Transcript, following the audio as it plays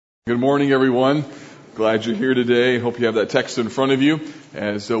Good morning, everyone. Glad you're here today. Hope you have that text in front of you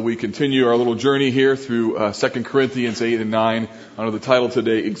as we continue our little journey here through 2 Corinthians 8 and 9 under the title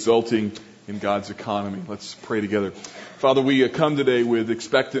today, Exulting in God's Economy. Let's pray together. Father, we come today with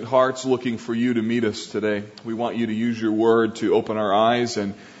expectant hearts looking for you to meet us today. We want you to use your word to open our eyes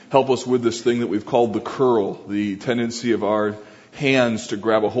and help us with this thing that we've called the curl, the tendency of our hands to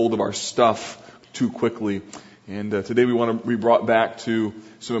grab a hold of our stuff too quickly. And today we want to be brought back to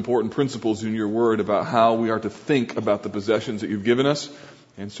some important principles in your word about how we are to think about the possessions that you've given us.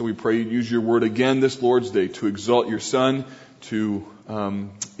 And so we pray you use your word again this Lord's Day to exalt your Son, to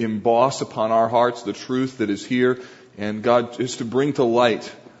emboss upon our hearts the truth that is here. And God, is to bring to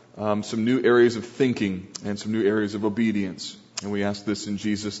light some new areas of thinking and some new areas of obedience. And we ask this in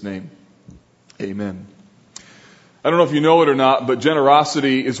Jesus' name. Amen. I don't know if you know it or not, but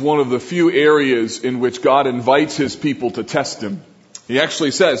generosity is one of the few areas in which God invites His people to test Him. He actually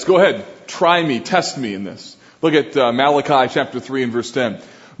says, go ahead, try me, test me in this. Look at Malachi chapter 3 and verse 10.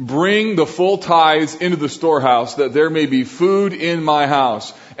 Bring the full tithes into the storehouse, that there may be food in my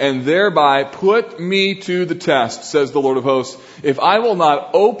house, and thereby put me to the test, says the Lord of hosts, if I will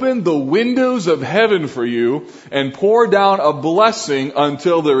not open the windows of heaven for you and pour down a blessing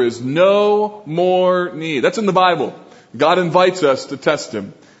until there is no more need. That's in the Bible. God invites us to test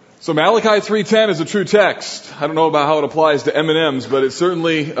Him. So Malachi 3:10 is a true text. I don't know about how it applies to M&Ms, but it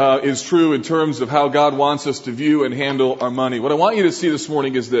certainly is true in terms of how God wants us to view and handle our money. What I want you to see this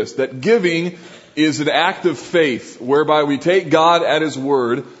morning is this, that giving is an act of faith whereby we take God at His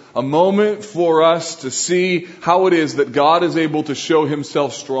word, a moment for us to see how it is that God is able to show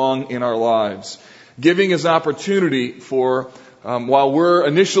Himself strong in our lives. Giving is an opportunity for while we're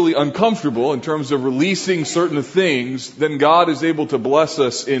initially uncomfortable in terms of releasing certain things, then God is able to bless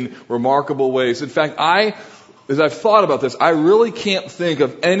us in remarkable ways. In fact, as I've thought about this, I really can't think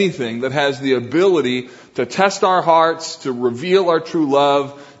of anything that has the ability to test our hearts, to reveal our true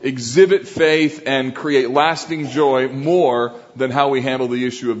love, exhibit faith, and create lasting joy more than how we handle the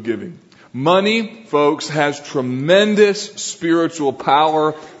issue of giving. Money, folks, has tremendous spiritual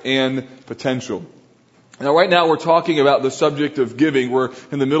power and potential. Now, right now we're talking about the subject of giving. We're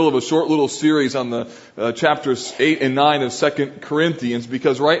in the middle of a short little series on the chapters 8 and 9 of 2 Corinthians,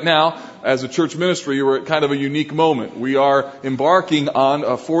 because right now, as a church ministry, we're at kind of a unique moment. We are embarking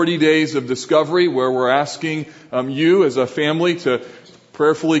on 40 days of discovery where we're asking you as a family to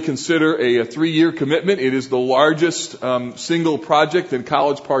prayerfully consider a 3-year commitment. It is the largest single project in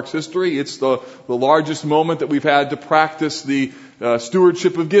College Park's history. It's the largest moment that we've had to practice the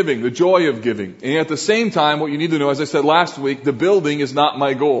stewardship of giving, the joy of giving. And at the same time, what you need to know, as I said last week, the building is not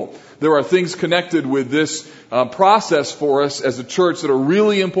my goal. There are things connected with this process for us as a church that are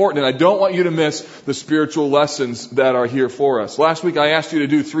really important, and I don't want you to miss the spiritual lessons that are here for us. Last week I asked you to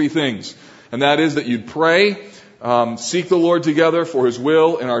do 3 things, and that is that you'd pray, seek the Lord together for His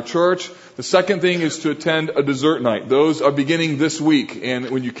will in our church. The second thing is to attend a dessert night. Those are beginning this week.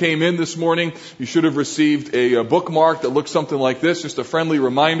 And when you came in this morning, you should have received a bookmark that looks something like this, just a friendly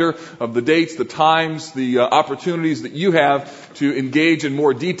reminder of the dates, the times, the opportunities that you have to engage in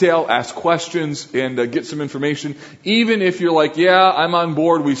more detail, ask questions, and get some information. Even if you're like, yeah, I'm on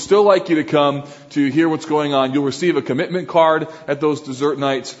board, we still like you to come to hear what's going on. You'll receive a commitment card at those dessert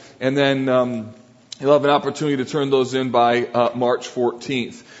nights, and then you'll have an opportunity to turn those in by March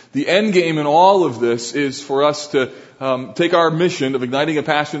 14th. The end game in all of this is for us to take our mission of igniting a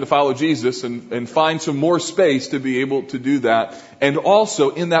passion to follow Jesus and find some more space to be able to do that. And also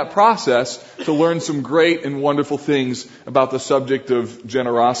in that process to learn some great and wonderful things about the subject of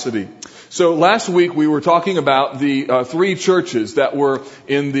generosity. So last week we were talking about the 3 churches that were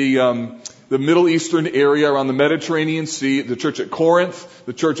in the Middle Eastern area around the Mediterranean Sea, the church at Corinth,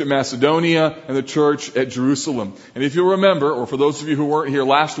 the church at Macedonia, and the church at Jerusalem. And if you'll remember, or for those of you who weren't here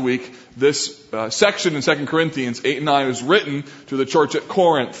last week, this section in 2 Corinthians 8 and 9 is written to the church at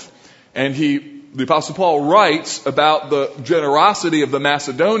Corinth. And the Apostle Paul writes about the generosity of the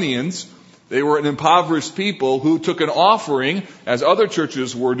Macedonians. They were an impoverished people who took an offering, as other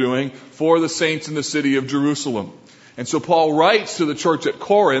churches were doing, for the saints in the city of Jerusalem. And so Paul writes to the church at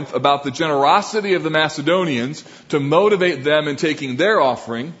Corinth about the generosity of the Macedonians to motivate them in taking their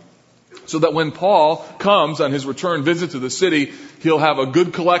offering, so that when Paul comes on his return visit to the city, he'll have a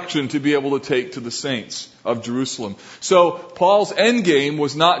good collection to be able to take to the saints of Jerusalem. So Paul's end game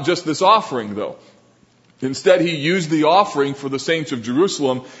was not just this offering, though. Instead, he used the offering for the saints of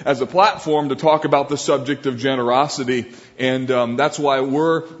Jerusalem as a platform to talk about the subject of generosity And that's why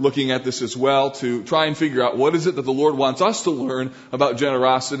we're looking at this as well, to try and figure out what is it that the Lord wants us to learn about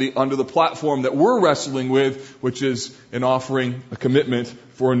generosity under the platform that we're wrestling with, which is an offering, a commitment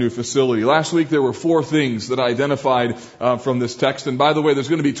for a new facility. Last week there were 4 things that I identified from this text. And by the way, there's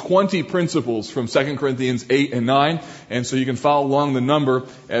going to be 20 principles from 2 Corinthians 8 and 9. And so you can follow along the number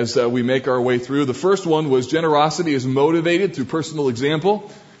as we make our way through. The first one was generosity is motivated through personal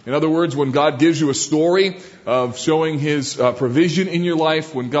example. In other words, when God gives you a story of showing His provision in your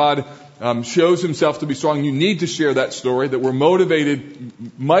life, when God shows Himself to be strong, you need to share that story, that we're motivated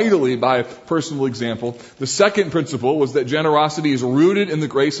mightily by personal example. The second principle was that generosity is rooted in the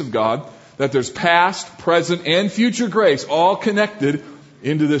grace of God, that there's past, present, and future grace all connected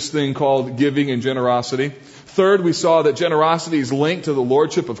into this thing called giving and generosity. Third, we saw that generosity is linked to the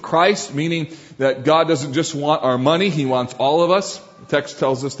lordship of Christ, meaning that God doesn't just want our money, He wants all of us. The text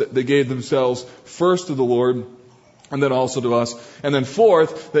tells us that they gave themselves first to the Lord and then also to us. And then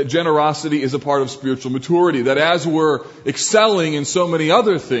fourth, that generosity is a part of spiritual maturity. That as we're excelling in so many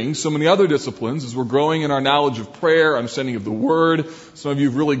other things, so many other disciplines, as we're growing in our knowledge of prayer, understanding of the Word, some of you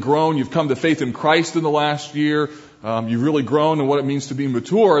have really grown, you've come to faith in Christ in the last year, you've really grown in what it means to be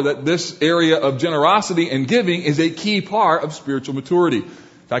mature, that this area of generosity and giving is a key part of spiritual maturity.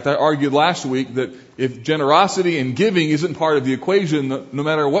 In fact, I argued last week that if generosity and giving isn't part of the equation, no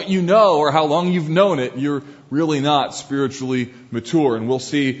matter what you know or how long you've known it, you're really not spiritually mature. And we'll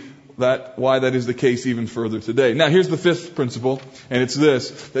see why that is the case even further today. Now, here's the fifth principle, and it's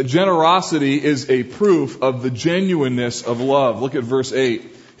this, that generosity is a proof of the genuineness of love. Look at verse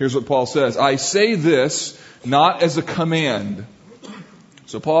 8. Here's what Paul says. I say this not as a command.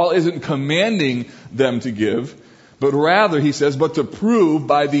 So Paul isn't commanding them to give, but rather, he says, but to prove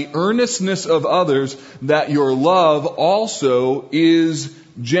by the earnestness of others that your love also is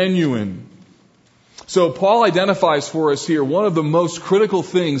genuine. So Paul identifies for us here one of the most critical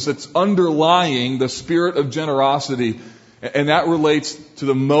things that's underlying the spirit of generosity, and that relates to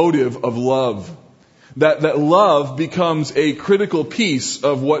the motive of love. That love becomes a critical piece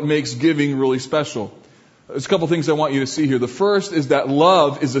of what makes giving really special. There's a couple things I want you to see here. The first is that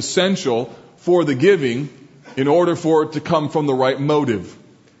love is essential for the giving in order for it to come from the right motive.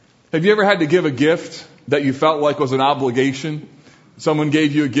 Have you ever had to give a gift that you felt like was an obligation? Someone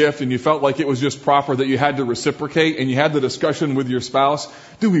gave you a gift and you felt like it was just proper that you had to reciprocate, and you had the discussion with your spouse,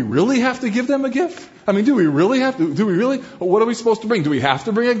 do we really have to give them a gift? I mean, do we really? What are we supposed to bring? Do we have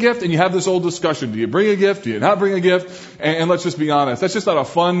to bring a gift? And you have this old discussion. Do you bring a gift? Do you not bring a gift? And let's just be honest. That's just not a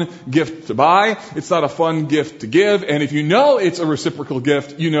fun gift to buy. It's not a fun gift to give. And if you know it's a reciprocal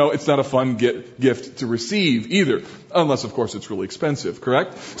gift, you know it's not a fun gift to receive either. Unless, of course, it's really expensive,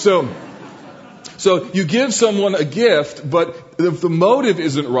 correct? So you give someone a gift, but if the motive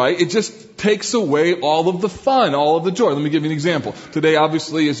isn't right, it just takes away all of the fun, all of the joy. Let me give you an example. Today,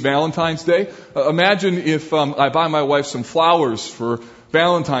 obviously, is Valentine's Day. Imagine if I buy my wife some flowers for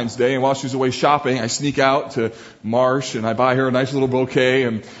Valentine's Day, and while she's away shopping, I sneak out to Marsh and I buy her a nice little bouquet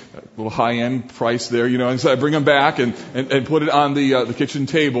and a little high-end price there, and so I bring them back and put it on the kitchen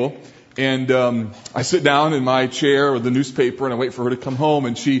table. And I sit down in my chair with the newspaper and I wait for her to come home,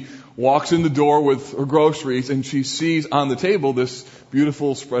 and she walks in the door with her groceries and she sees on the table this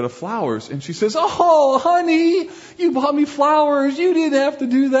beautiful spread of flowers. And she says, "Oh, honey, you bought me flowers. You didn't have to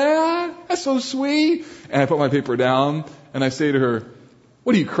do that. That's so sweet." And I put my paper down and I say to her,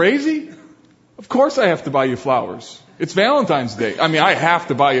 "What are you, crazy? Of course I have to buy you flowers. It's Valentine's Day. I mean, I have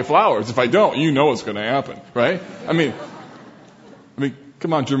to buy you flowers. If I don't, you know what's going to happen, right?" I mean,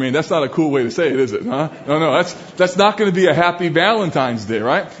 come on, Jermaine, that's not a cool way to say it, is it? Huh? No, that's not going to be a happy Valentine's Day,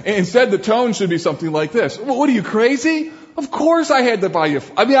 right? And instead, the tone should be something like this. "Well, what are you, crazy? Of course I had to buy you.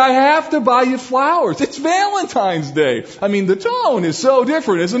 I have to buy you flowers. It's Valentine's Day." I mean, the tone is so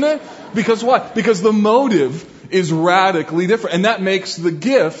different, isn't it? Because what? Because the motive is radically different, and that makes the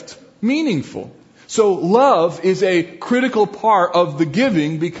gift meaningful. So love is a critical part of the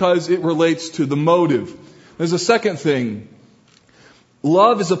giving because it relates to the motive. There's a second thing.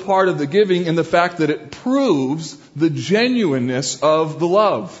 Love is a part of the giving in the fact that it proves the genuineness of the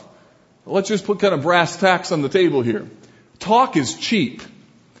love. Let's just put kind of brass tacks on the table here. Talk is cheap.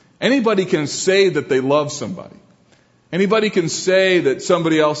 Anybody can say that they love somebody. Anybody can say that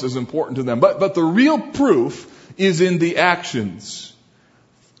somebody else is important to them. But the real proof is in the actions.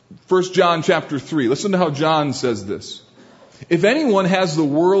 1 John chapter 3. Listen to how John says this. "If anyone has the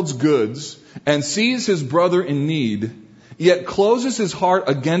world's goods and sees his brother in need, yet closes his heart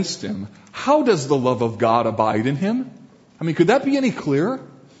against him, how does the love of God abide in him?" I mean, could that be any clearer?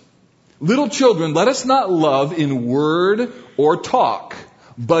 "Little children, let us not love in word or talk,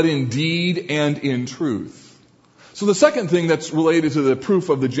 but in deed and in truth." So the second thing that's related to the proof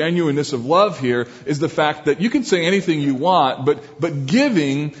of the genuineness of love here is the fact that you can say anything you want, but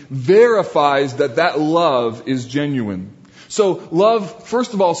giving verifies that love is genuine. So love,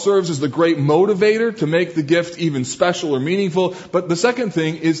 first of all, serves as the great motivator to make the gift even special or meaningful. But the second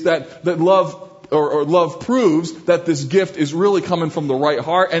thing is that love or love proves that this gift is really coming from the right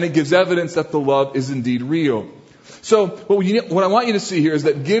heart, and it gives evidence that the love is indeed real. So what I want you to see here is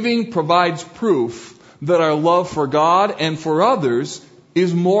that giving provides proof that our love for God and for others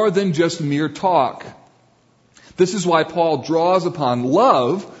is more than just mere talk. This is why Paul draws upon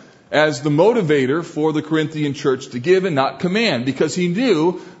love as the motivator for the Corinthian church to give and not command, because he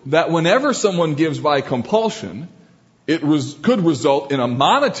knew that whenever someone gives by compulsion, it could result in a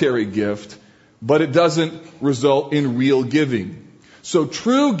monetary gift, but it doesn't result in real giving. So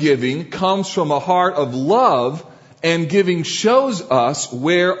true giving comes from a heart of love, and giving shows us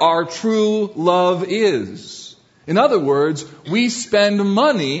where our true love is. In other words, we spend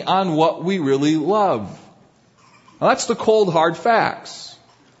money on what we really love. Now, that's the cold, hard facts.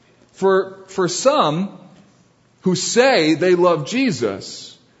 For some who say they love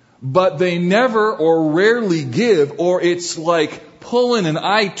Jesus, but they never or rarely give, or it's like pulling an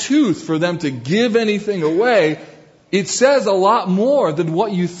eye tooth for them to give anything away, it says a lot more than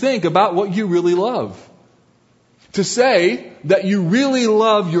what you think about what you really love. To say that you really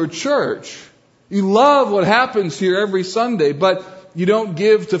love your church, you love what happens here every Sunday, but you don't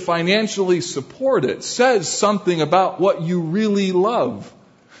give to financially support it, says something about what you really love.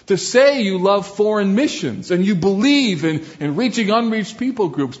 To say you love foreign missions and you believe in reaching unreached people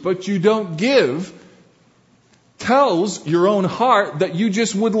groups, but you don't give, tells your own heart that you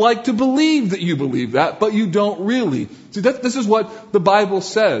just would like to believe that you believe that, but you don't really. See, this is what the Bible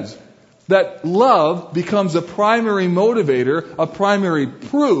says. That love becomes a primary motivator, a primary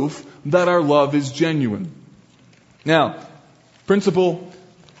proof that our love is genuine. Now, before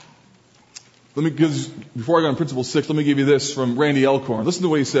I go on principle 6, let me give you this from Randy Elkhorn. Listen to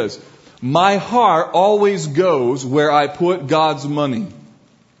what he says. My heart always goes where I put God's money.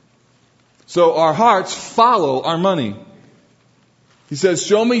 So our hearts follow our money. He says,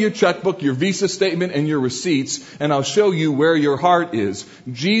 show me your checkbook, your Visa statement, and your receipts, and I'll show you where your heart is.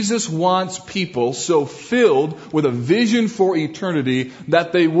 Jesus wants people so filled with a vision for eternity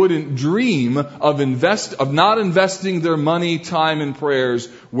that they wouldn't dream of not investing their money, time, and prayers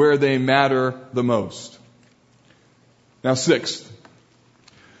where they matter the most. Now, sixth,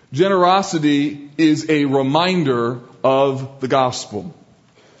 generosity is a reminder of the gospel.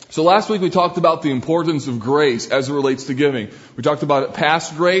 So last week we talked about the importance of grace as it relates to giving. We talked about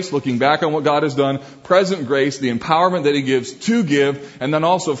past grace, looking back on what God has done, present grace, the empowerment that He gives to give, and then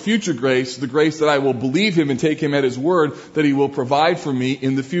also future grace, the grace that I will believe Him and take Him at His word that He will provide for me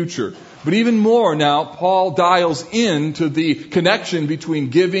in the future. But even more now, Paul dials into the connection between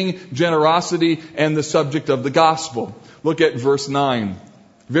giving, generosity, and the subject of the gospel. Look at verse 9.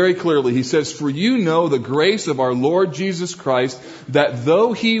 Very clearly, he says, for you know the grace of our Lord Jesus Christ, that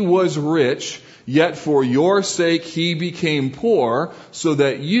though He was rich, yet for your sake He became poor, so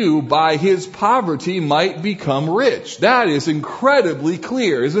that you, by His poverty, might become rich. That is incredibly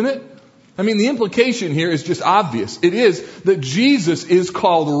clear, isn't it? I mean, the implication here is just obvious. It is that Jesus is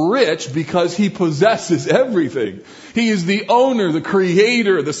called rich because He possesses everything. He is the owner, the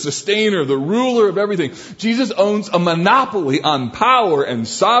creator, the sustainer, the ruler of everything. Jesus owns a monopoly on power and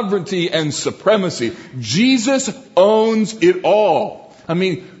sovereignty and supremacy. Jesus owns it all. I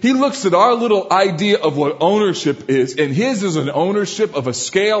mean, He looks at our little idea of what ownership is, and His is an ownership of a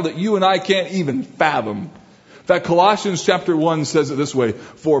scale that you and I can't even fathom. In fact, Colossians chapter 1 says it this way,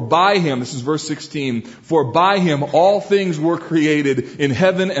 for by Him, this is verse 16, for by Him all things were created in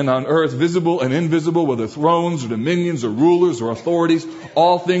heaven and on earth, visible and invisible, whether thrones or dominions or rulers or authorities.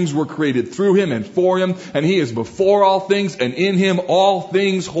 All things were created through Him and for Him, and He is before all things, and in Him all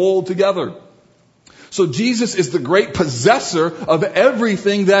things hold together. So Jesus is the great possessor of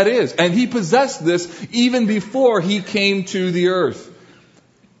everything that is, and He possessed this even before He came to the earth.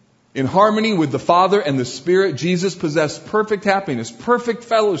 In harmony with the Father and the Spirit, Jesus possessed perfect happiness, perfect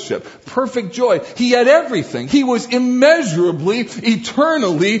fellowship, perfect joy. He had everything. He was immeasurably,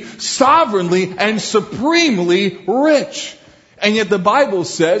 eternally, sovereignly, and supremely rich. And yet the Bible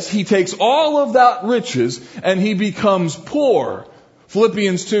says He takes all of that riches and He becomes poor.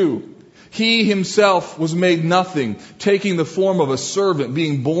 Philippians 2. He himself was made nothing, taking the form of a servant,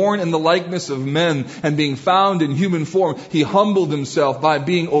 being born in the likeness of men, and being found in human form. He humbled himself by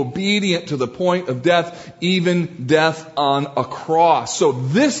being obedient to the point of death, even death on a cross. So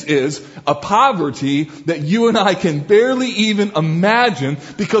this is a poverty that you and I can barely even imagine,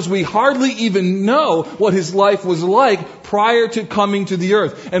 because we hardly even know what his life was like prior to coming to the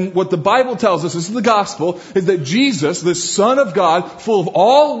earth. And what the Bible tells us, this is the gospel, is that Jesus, the Son of God, full of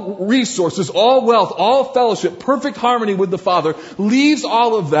all resources, all wealth, all fellowship, perfect harmony with the Father, leaves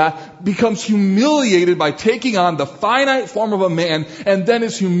all of that, becomes humiliated by taking on the finite form of a man, and then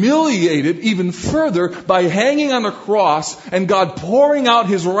is humiliated even further by hanging on a cross and God pouring out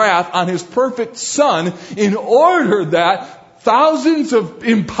his wrath on his perfect Son in order that thousands of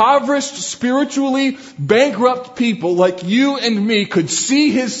impoverished, spiritually bankrupt people like you and me could see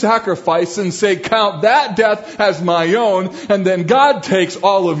his sacrifice and say, count that death as my own. And then God takes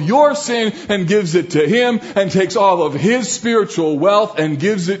all of your sin and gives it to him, and takes all of his spiritual wealth and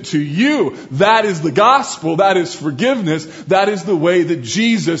gives it to you. That is the gospel. That is forgiveness. That is the way that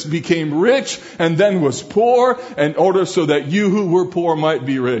Jesus became rich and then was poor, in order so that you who were poor might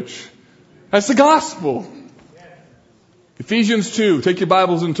be rich. That's the gospel. Ephesians 2, take your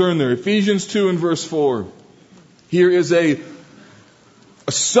Bibles and turn there. Ephesians 2 and verse 4. Here is a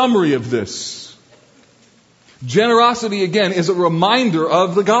summary of this. Generosity, again, is a reminder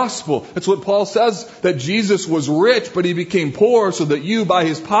of the gospel. That's what Paul says, that Jesus was rich, but he became poor so that you, by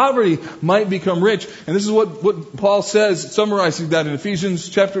his poverty, might become rich. And this is what Paul says, summarizing that in Ephesians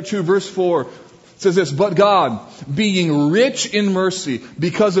chapter 2, verse 4. It says this, but God, being rich in mercy,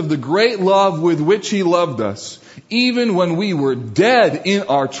 because of the great love with which he loved us, even when we were dead in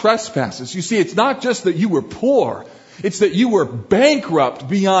our trespasses. You see, it's not just that you were poor. It's that you were bankrupt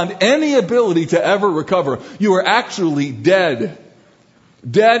beyond any ability to ever recover. You were actually dead.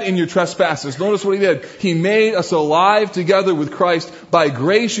 Dead in your trespasses. Notice what he did. He made us alive together with Christ. By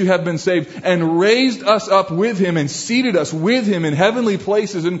grace you have been saved, and raised us up with him and seated us with him in heavenly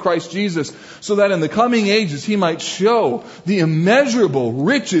places in Christ Jesus, so that in the coming ages he might show the immeasurable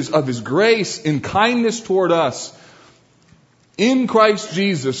riches of his grace in kindness toward us in Christ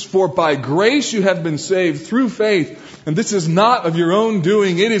Jesus. For by grace you have been saved through faith. And this is not of your own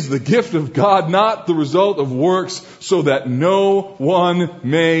doing. It is the gift of God, not the result of works, so that no one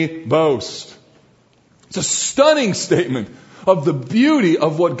may boast. It's a stunning statement of the beauty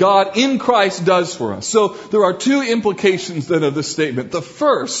of what God in Christ does for us. So there are two implications then of this statement. The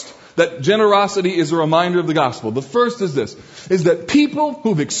first, that generosity is a reminder of the gospel. The first is this, is that people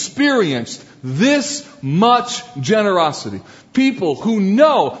who've experienced this much generosity, people who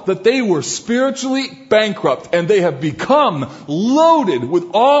know that they were spiritually bankrupt and they have become loaded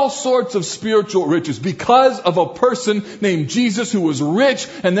with all sorts of spiritual riches because of a person named Jesus who was rich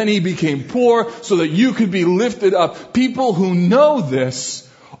and then he became poor so that you could be lifted up. People who know this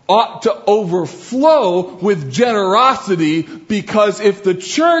ought to overflow with generosity, because if the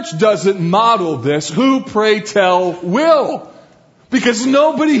church doesn't model this, who, pray tell, will? Because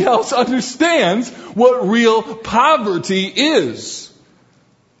nobody else understands what real poverty is.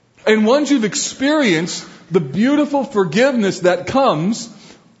 And once you've experienced the beautiful forgiveness that comes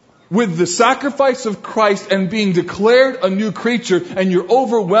with the sacrifice of Christ and being declared a new creature, and you're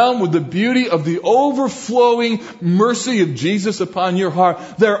overwhelmed with the beauty of the overflowing mercy of Jesus upon your heart,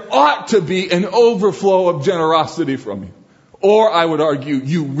 there ought to be an overflow of generosity from you. Or I would argue,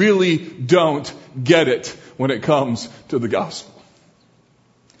 you really don't get it when it comes to the gospel.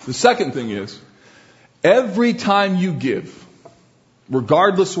 The second thing is, every time you give,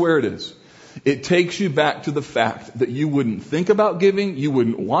 regardless where it is, it takes you back to the fact that you wouldn't think about giving, you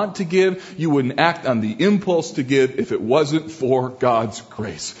wouldn't want to give, you wouldn't act on the impulse to give if it wasn't for God's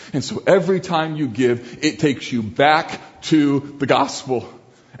grace. And so every time you give, it takes you back to the gospel.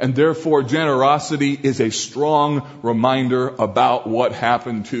 And therefore, generosity is a strong reminder about what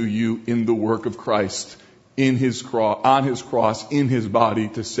happened to you in the work of Christ, in his cross, on his cross, in his body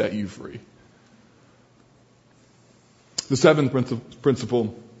to set you free. The seventh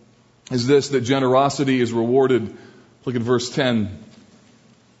principle is this, that generosity is rewarded. Look at verse 10.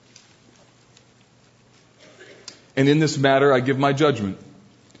 And in this matter I give my judgment.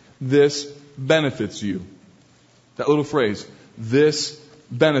 This benefits you. That little phrase, this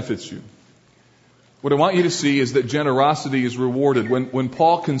benefits you. What I want you to see is that generosity is rewarded. When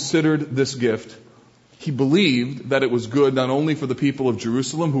Paul considered this gift, he believed that it was good not only for the people of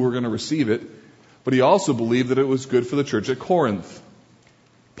Jerusalem who were going to receive it, but he also believed that it was good for the church at Corinth.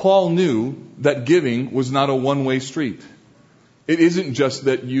 Paul knew that giving was not a one-way street. It isn't just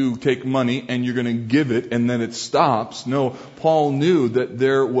that you take money and you're going to give it and then it stops. No, Paul knew that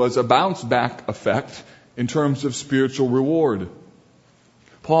there was a bounce back effect in terms of spiritual reward.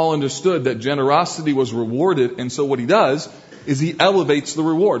 Paul understood that generosity was rewarded, and so what he does is he elevates the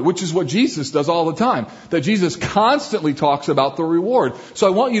reward, which is what Jesus does all the time. That Jesus constantly talks about the reward. So I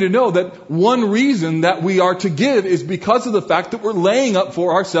want you to know that one reason that we are to give is because of the fact that we're laying up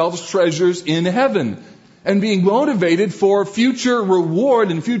for ourselves treasures in heaven. And being motivated for future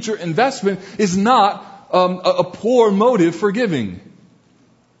reward and future investment is not a poor motive for giving.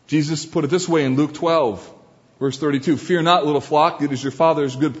 Jesus put it this way in Luke 12, verse 32. Fear not, little flock, it is your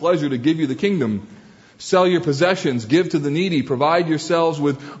Father's good pleasure to give you the kingdom. Sell your possessions, give to the needy, provide yourselves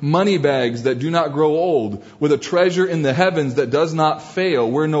with money bags that do not grow old, with a treasure in the heavens that does not fail,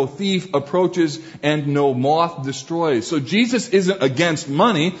 where no thief approaches and no moth destroys. So Jesus isn't against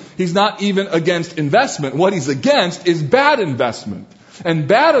money. He's not even against investment. What he's against is bad investment. And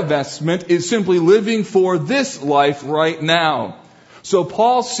bad investment is simply living for this life right now. So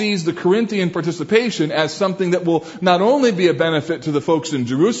Paul sees the Corinthian participation as something that will not only be a benefit to the folks in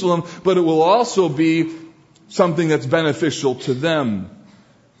Jerusalem, but it will also be something that's beneficial to them.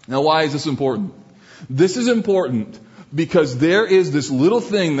 Now, why is this important? This is important because there is this little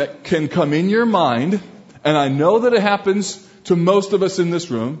thing that can come in your mind, and I know that it happens to most of us in this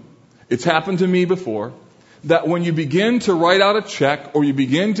room. It's happened to me before. That when you begin to write out a check or you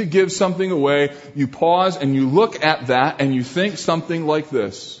begin to give something away, you pause and you look at that and you think something like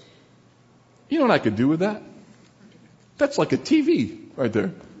this. You know what I could do with that? That's like a TV right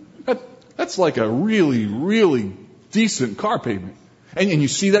there. That's like a really, really decent car payment. And you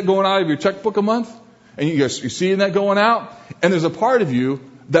see that going out of your checkbook a month? And you're seeing that going out? And there's a part of you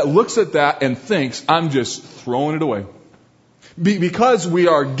that looks at that and thinks, I'm just throwing it away. Because we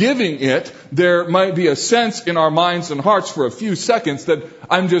are giving it, there might be a sense in our minds and hearts for a few seconds that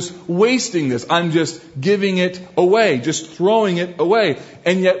I'm just wasting this. I'm just giving it away, just throwing it away.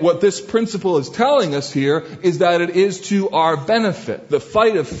 And yet what this principle is telling us here is that it is to our benefit. The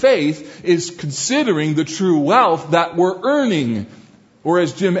fight of faith is considering the true wealth that we're earning. Or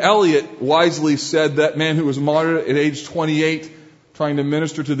as Jim Elliot wisely said, that man who was martyred at age 28, trying to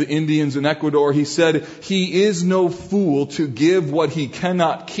minister to the Indians in Ecuador, he said, he is no fool to give what he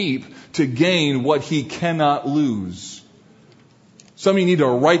cannot keep to gain what he cannot lose. Some of you need to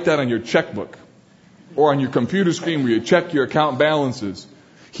write that on your checkbook or on your computer screen where you check your account balances.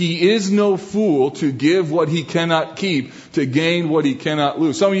 He is no fool to give what he cannot keep to gain what he cannot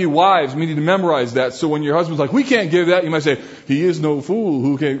lose. Some of you wives need to memorize that. So when your husband's like, we can't give that, you might say, he is no fool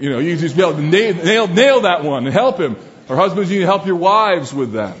who can, you just be able to nail that one and help him. Or husbands, you need to help your wives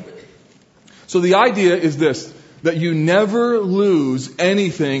with that. So the idea is this, that you never lose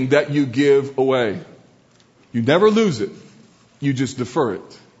anything that you give away. You never lose it. You just defer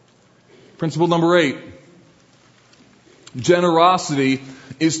it. Principle number 8. Generosity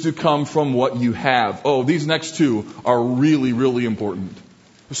is to come from what you have. Oh, these next two are really, really important.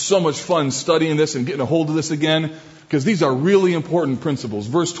 There's so much fun studying this and getting a hold of this again, because these are really important principles.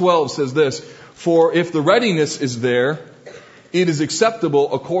 Verse 12 says this, for if the readiness is there, it is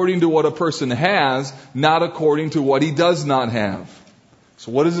acceptable according to what a person has, not according to what he does not have.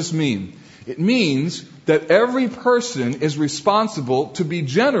 So what does this mean? It means that every person is responsible to be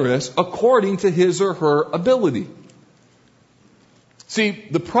generous according to his or her ability. See,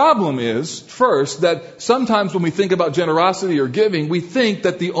 the problem is, first, that sometimes when we think about generosity or giving, we think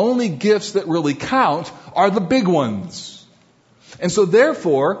that the only gifts that really count are the big ones. And so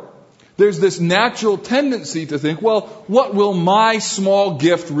therefore, there's this natural tendency to think, well, what will my small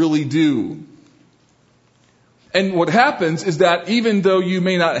gift really do? And what happens is that even though you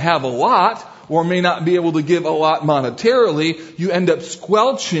may not have a lot, or may not be able to give a lot monetarily, you end up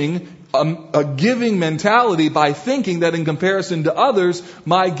squelching a giving mentality by thinking that in comparison to others,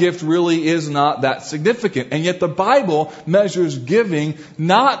 my gift really is not that significant. And yet the Bible measures giving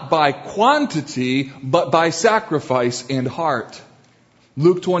not by quantity, but by sacrifice and heart.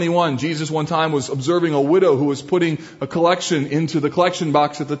 Luke 21, Jesus one time was observing a widow who was putting a collection into the collection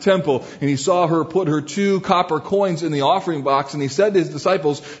box at the temple, and he saw her put her 2 copper coins in the offering box, and he said to his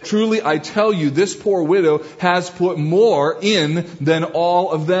disciples, truly I tell you, this poor widow has put more in than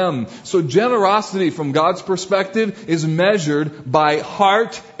all of them. So generosity from God's perspective is measured by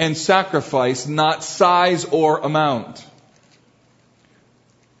heart and sacrifice, not size or amount.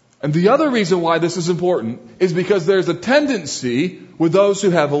 And the other reason why this is important is because there's a tendency with those who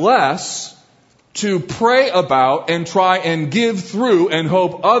have less to pray about and try and give through and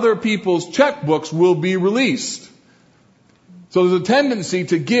hope other people's checkbooks will be released. So there's a tendency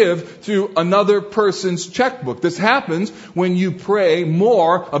to give to another person's checkbook. This happens when you pray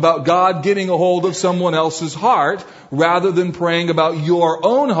more about God getting a hold of someone else's heart rather than praying about your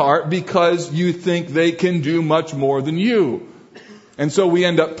own heart because you think they can do much more than you. And so we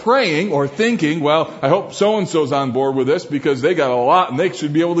end up praying or thinking, well, I hope so-and-so's on board with this because they got a lot and they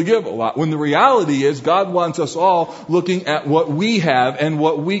should be able to give a lot. When the reality is God wants us all looking at what we have and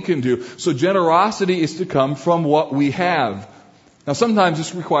what we can do. So generosity is to come from what we have. Now sometimes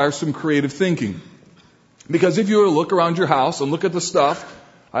this requires some creative thinking. Because if you were to look around your house and look at the stuff,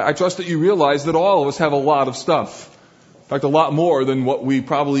 I trust that you realize that all of us have a lot of stuff. In fact, a lot more than what we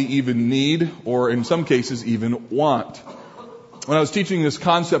probably even need or in some cases even want. When I was teaching this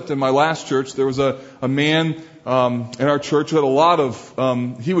concept in my last church, there was a man in our church who had a lot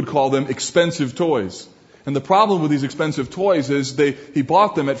of, he would call them expensive toys. And the problem with these expensive toys is he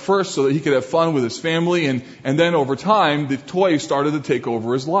bought them at first so that he could have fun with his family, and then over time, the toys started to take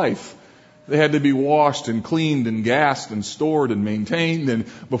over his life. They had to be washed and cleaned and gassed and stored and maintained, and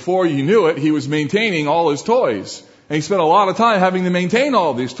before you knew it, he was maintaining all his toys. And he spent a lot of time having to maintain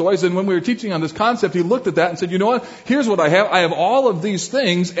all of these toys. And when we were teaching on this concept, he looked at that and said, you know what? Here's what I have. I have all of these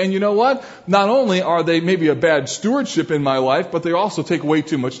things. And you know what? Not only are they maybe a bad stewardship in my life, but they also take way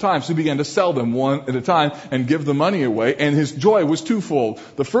too much time. So he began to sell them one at a time and give the money away. And his joy was twofold.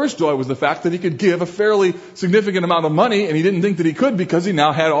 The first joy was the fact that he could give a fairly significant amount of money. And he didn't think that he could because he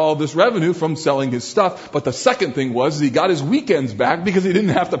now had all this revenue from selling his stuff. But the second thing was he got his weekends back because he didn't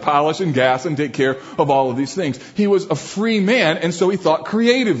have to polish and gas and take care of all of these things. He was a free man, and so he thought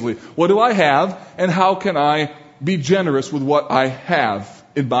creatively. What do I have, and how can I be generous with what I have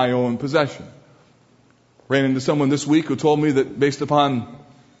in my own possession? Ran into someone this week who told me that based upon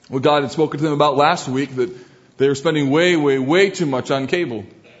what God had spoken to them about last week, that they were spending way too much on cable.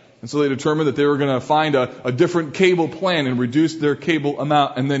 And so they determined that they were going to find a different cable plan and reduce their cable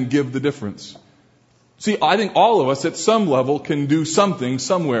amount and then give the difference. See, I think all of us at some level can do something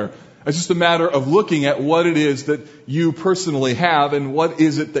somewhere. It's just a matter of looking at what it is that you personally have and what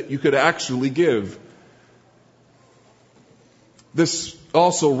is it that you could actually give. This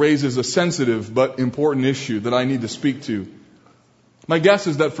also raises a sensitive but important issue that I need to speak to. My guess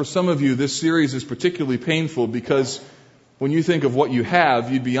is that for some of you, this series is particularly painful because when you think of what you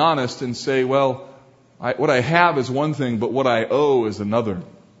have, you'd be honest and say, well, what I have is one thing, but what I owe is another.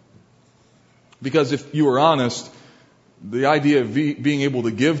 Because if you were honest, the idea of being able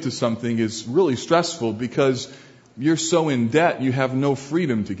to give to something is really stressful because you're so in debt you have no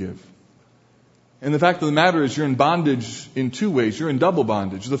freedom to give. And the fact of the matter is you're in bondage in two ways. You're in double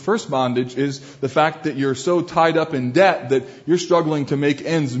bondage. The first bondage is the fact that you're so tied up in debt that you're struggling to make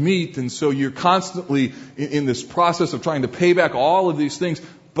ends meet, and so you're constantly in this process of trying to pay back all of these things.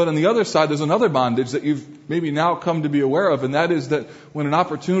 But on the other side, there's another bondage that you've maybe now come to be aware of, and that is that when an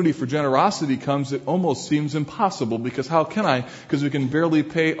opportunity for generosity comes, it almost seems impossible, because how can I? Because we can barely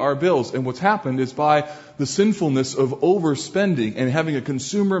pay our bills. And what's happened is by the sinfulness of overspending and having a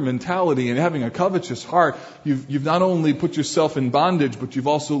consumer mentality and having a covetous heart, you've not only put yourself in bondage, but you've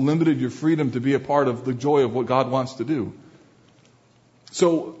also limited your freedom to be a part of the joy of what God wants to do.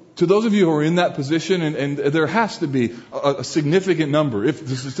 So, to those of you who are in that position, and there has to be a significant number, if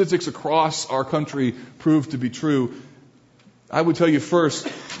the statistics across our country prove to be true, I would tell you first,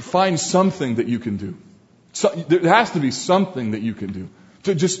 find something that you can do. So, there has to be something that you can do.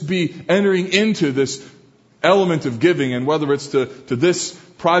 To just be entering into this element of giving, and whether it's to this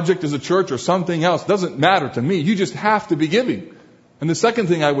project as a church or something else, doesn't matter to me. You just have to be giving. And the second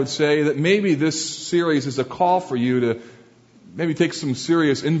thing I would say, that maybe this series is a call for you to maybe take some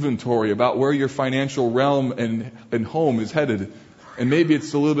serious inventory about where your financial realm and home is headed. And maybe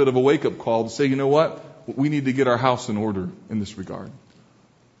it's a little bit of a wake-up call to say, you know what? We need to get our house in order in this regard.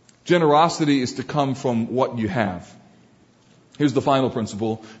 Generosity is to come from what you have. Here's the final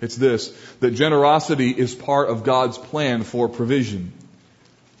principle. It's this, that generosity is part of God's plan for provision.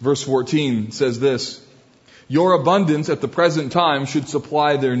 Verse 14 says this, your abundance at the present time should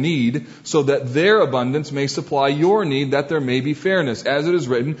supply their need, so that their abundance may supply your need, that there may be fairness. As it is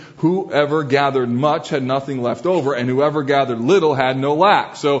written, whoever gathered much had nothing left over, and whoever gathered little had no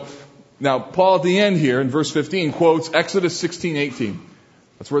lack. So now Paul at the end here in verse 15 quotes Exodus 16:18.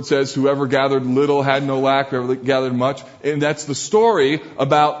 That's where it says, whoever gathered little had no lack, whoever gathered much. And that's the story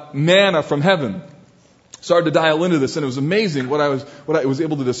about manna from heaven. Started to dial into this, and it was amazing what I was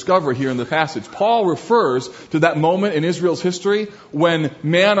able to discover here in the passage. Paul refers to that moment in Israel's history when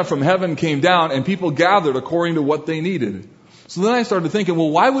manna from heaven came down and people gathered according to what they needed. So then I started thinking,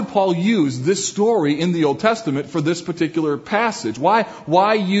 well, why would Paul use this story in the Old Testament for this particular passage?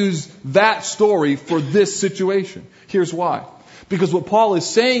 Why use that story for this situation? Here's why. Because what Paul is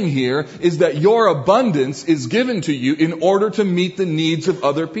saying here is that your abundance is given to you in order to meet the needs of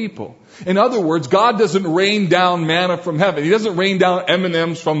other people. In other words, God doesn't rain down manna from heaven. He doesn't rain down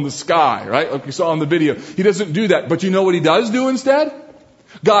M&Ms from the sky, right? Like we saw in the video. He doesn't do that. But you know what he does do instead?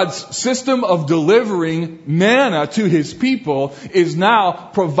 God's system of delivering manna to His people is now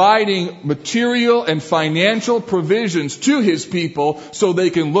providing material and financial provisions to His people so they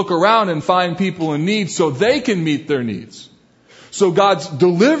can look around and find people in need so they can meet their needs. So God's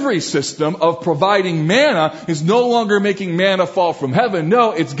delivery system of providing manna is no longer making manna fall from heaven.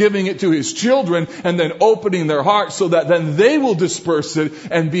 No, it's giving it to His children and then opening their hearts so that then they will disperse it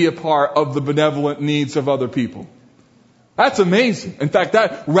and be a part of the benevolent needs of other people. That's amazing. In fact,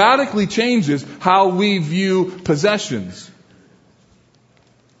 that radically changes how we view possessions.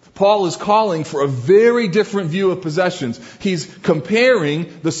 Paul is calling for a very different view of possessions. He's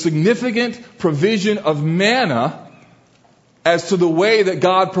comparing the significant provision of manna as to the way that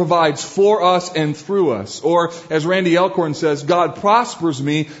God provides for us and through us. Or, as Randy Elkhorn says, God prospers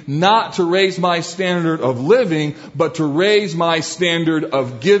me not to raise my standard of living, but to raise my standard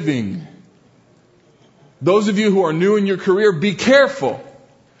of giving. Those of you who are new in your career, be careful.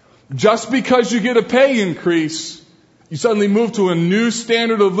 Just because you get a pay increase, you suddenly move to a new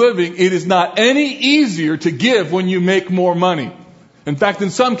standard of living. It is not any easier to give when you make more money. In fact,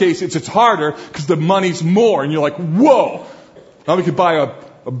 in some cases, it's harder because the money's more. And you're like, whoa! Now we could buy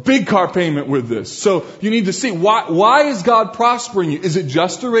a big car payment with this. So you need to see, why is God prospering you? Is it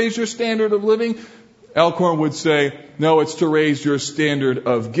just to raise your standard of living? Elkhorn would say, no, it's to raise your standard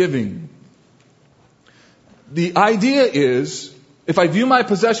of giving. The idea is, if I view my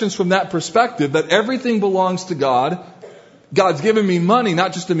possessions from that perspective, that everything belongs to God. God's given me money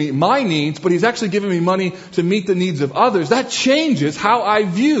not just to meet my needs, but He's actually given me money to meet the needs of others. That changes how I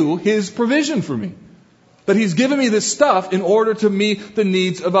view His provision for me. That He's given me this stuff in order to meet the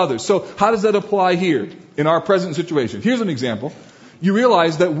needs of others. So how does that apply here in our present situation? Here's an example. You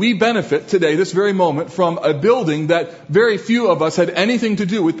realize that we benefit today, this very moment, from a building that very few of us had anything to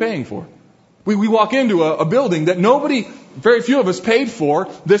do with paying for. We walk into a building that very few of us paid for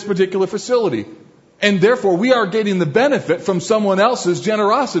this particular facility. And therefore, we are getting the benefit from someone else's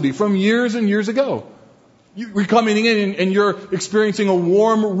generosity from years and years ago. You're coming in and you're experiencing a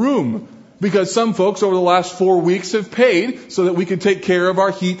warm room because some folks over the last 4 weeks have paid so that we can take care of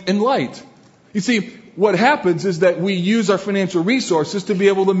our heat and light. You see, what happens is that we use our financial resources to be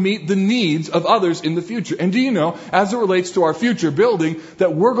able to meet the needs of others in the future. And do you know, as it relates to our future building,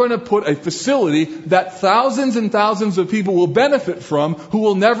 that we're going to put a facility that thousands and thousands of people will benefit from who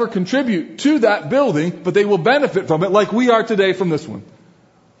will never contribute to that building, but they will benefit from it like we are today from this one.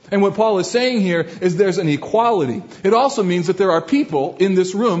 And what Paul is saying here is there's an equality. It also means that there are people in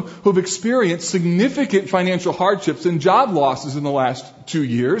this room who've experienced significant financial hardships and job losses in the last 2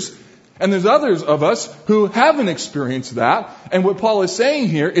 years. And there's others of us who haven't experienced that. And what Paul is saying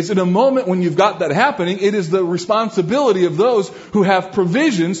here is in a moment when you've got that happening, it is the responsibility of those who have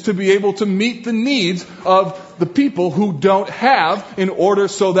provisions to be able to meet the needs of the people who don't have in order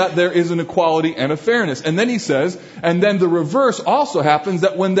so that there is an equality and a fairness. And then he says, and then the reverse also happens,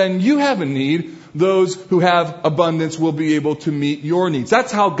 that when then you have a need, those who have abundance will be able to meet your needs.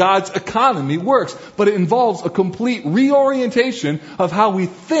 That's how God's economy works. But it involves a complete reorientation of how we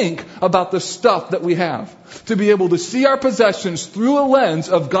think about the stuff that we have. To be able to see our possessions through a lens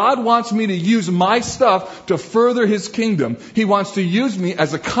of God wants me to use my stuff to further His kingdom. He wants to use me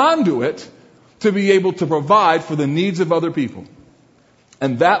as a conduit to be able to provide for the needs of other people.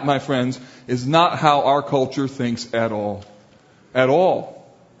 And that, my friends, is not how our culture thinks at all. At all.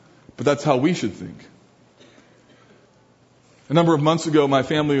 But that's how we should think. A number of months ago, my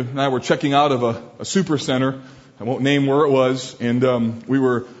family and I were checking out of a super center. I won't name where it was. And we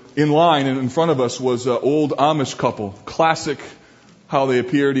were in line, and in front of us was an old Amish couple. Classic how they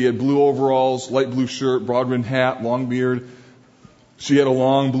appeared. He had blue overalls, light blue shirt, broad-brimmed hat, long beard. She had a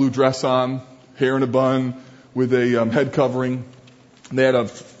long blue dress on, hair in a bun, with a head covering. They had a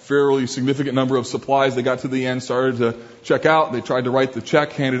fairly significant number of supplies. They got to the end, started to check out. They tried to write the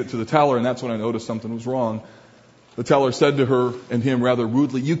check, handed it to the teller, and that's when I noticed something was wrong. The teller said to her and him rather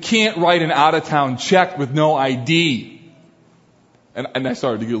rudely, "You can't write an out-of-town check with no ID." And I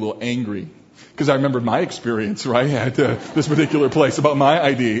started to get a little angry because I remembered my experience, right, at this particular place about my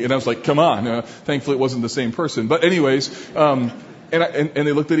ID. And I was like, come on. Thankfully, it wasn't the same person. But anyways, and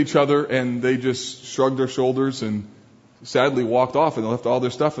they looked at each other and they just shrugged their shoulders and sadly walked off, and they left all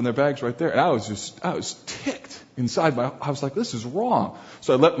their stuff in their bags right there. And I was ticked inside. I was like, this is wrong.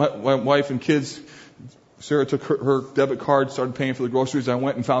 So I let my wife and kids, Sarah took her debit card, started paying for the groceries. I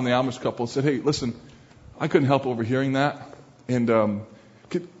went and found the Amish couple and said, hey, listen, I couldn't help overhearing that. And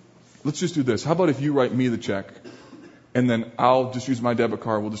let's just do this. How about if you write me the check, and then I'll just use my debit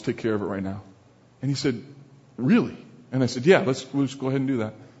card. We'll just take care of it right now. And he said, really? And I said, yeah, we'll just go ahead and do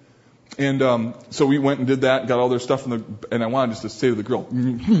that. And so we went and did that, got all their stuff and I wanted just to say to the girl,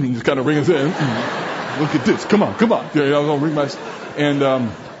 just kind of ring it in. Look at this. Come on. Yeah, I'm going to ring my...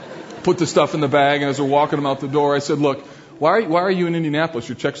 And put the stuff in the bag. And as we're walking them out the door, I said, look, why are you in Indianapolis?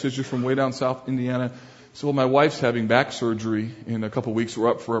 Your check says you're from way down south Indiana. So, well, my wife's having back surgery in a couple of weeks. We're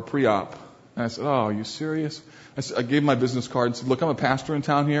up for a pre-op. And I said, oh, are you serious? I gave my business card and said, look, I'm a pastor in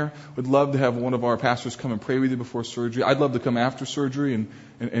town here. Would love to have one of our pastors come and pray with you before surgery. I'd love to come after surgery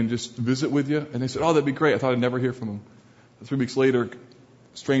and just visit with you. And they said, oh, that'd be great. I thought I'd never hear from them. 3 weeks later,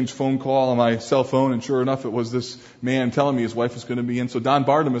 strange phone call on my cell phone, and sure enough, it was this man telling me his wife was going to be in. So Don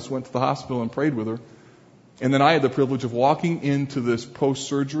Bartimus went to the hospital and prayed with her. And then I had the privilege of walking into this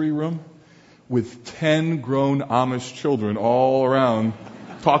post-surgery room with 10 grown Amish children all around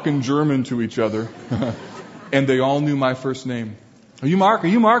talking German to each other. And they all knew my first name. Are you Mark? Are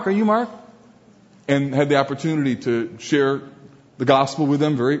you Mark? Are you Mark? And had the opportunity to share the gospel with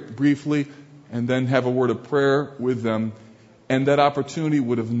them very briefly and then have a word of prayer with them. And that opportunity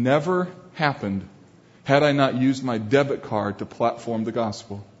would have never happened had I not used my debit card to platform the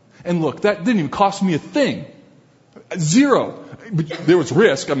gospel. And look, that didn't even cost me a thing. Zero. But there was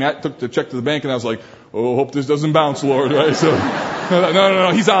risk. I mean, I took the check to the bank and I was like, oh, hope this doesn't bounce, Lord, right? So,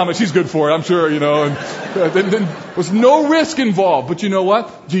 no, he's Amish, he's good for it, I'm sure, And then there was no risk involved. But you know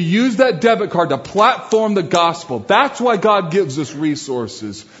what? To use that debit card to platform the gospel. That's why God gives us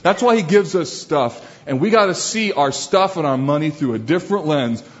resources. That's why He gives us stuff. And we got to see our stuff and our money through a different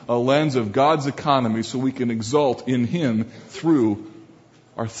lens, a lens of God's economy, so we can exult in Him through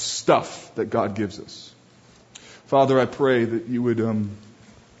our stuff that God gives us. Father, I pray that you would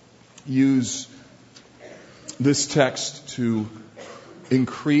use this text to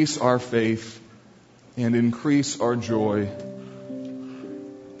increase our faith and increase our joy,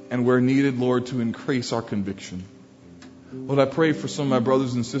 and where needed, Lord, to increase our conviction. Lord, I pray for some of my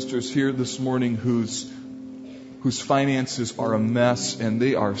brothers and sisters here this morning whose finances are a mess and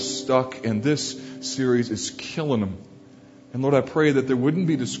they are stuck, and this series is killing them. And Lord, I pray that there wouldn't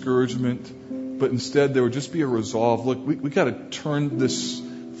be discouragement, but instead there would just be a resolve. Look, we got to turn this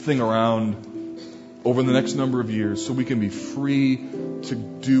thing around over the next number of years so we can be free to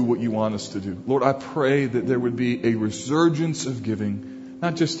do what you want us to do. Lord, I pray that there would be a resurgence of giving,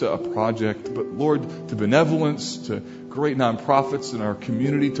 not just to a project, but Lord, to benevolence, to great nonprofits in our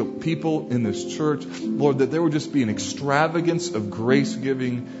community, to people in this church. Lord, that there would just be an extravagance of grace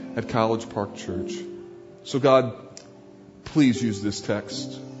giving at College Park Church. So God, please use this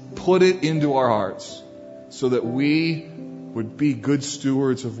text. Put it into our hearts so that we would be good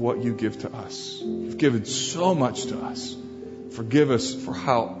stewards of what you give to us. You've given so much to us. Forgive us for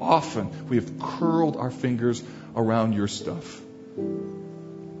how often we have curled our fingers around your stuff.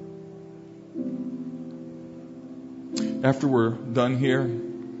 After we're done here,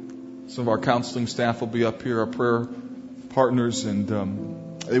 some of our counseling staff will be up here, our prayer partners, and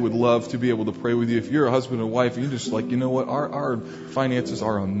they would love to be able to pray with you. If you're a husband or wife, and you're just like, you know what, our finances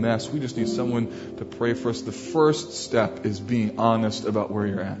are a mess. We just need someone to pray for us. The first step is being honest about where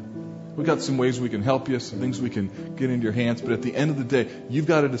you're at. We've got some ways we can help you, some things we can get into your hands. But at the end of the day, you've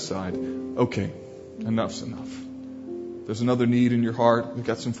got to decide, okay, enough's enough. There's another need in your heart. We've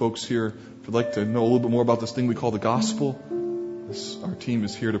got some folks here. If you'd like to know a little bit more about this thing we call the gospel, our team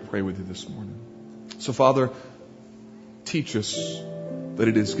is here to pray with you this morning. So, Father, teach us that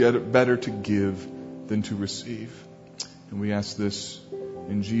it is better to give than to receive. And we ask this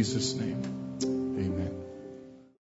in Jesus' name. Amen.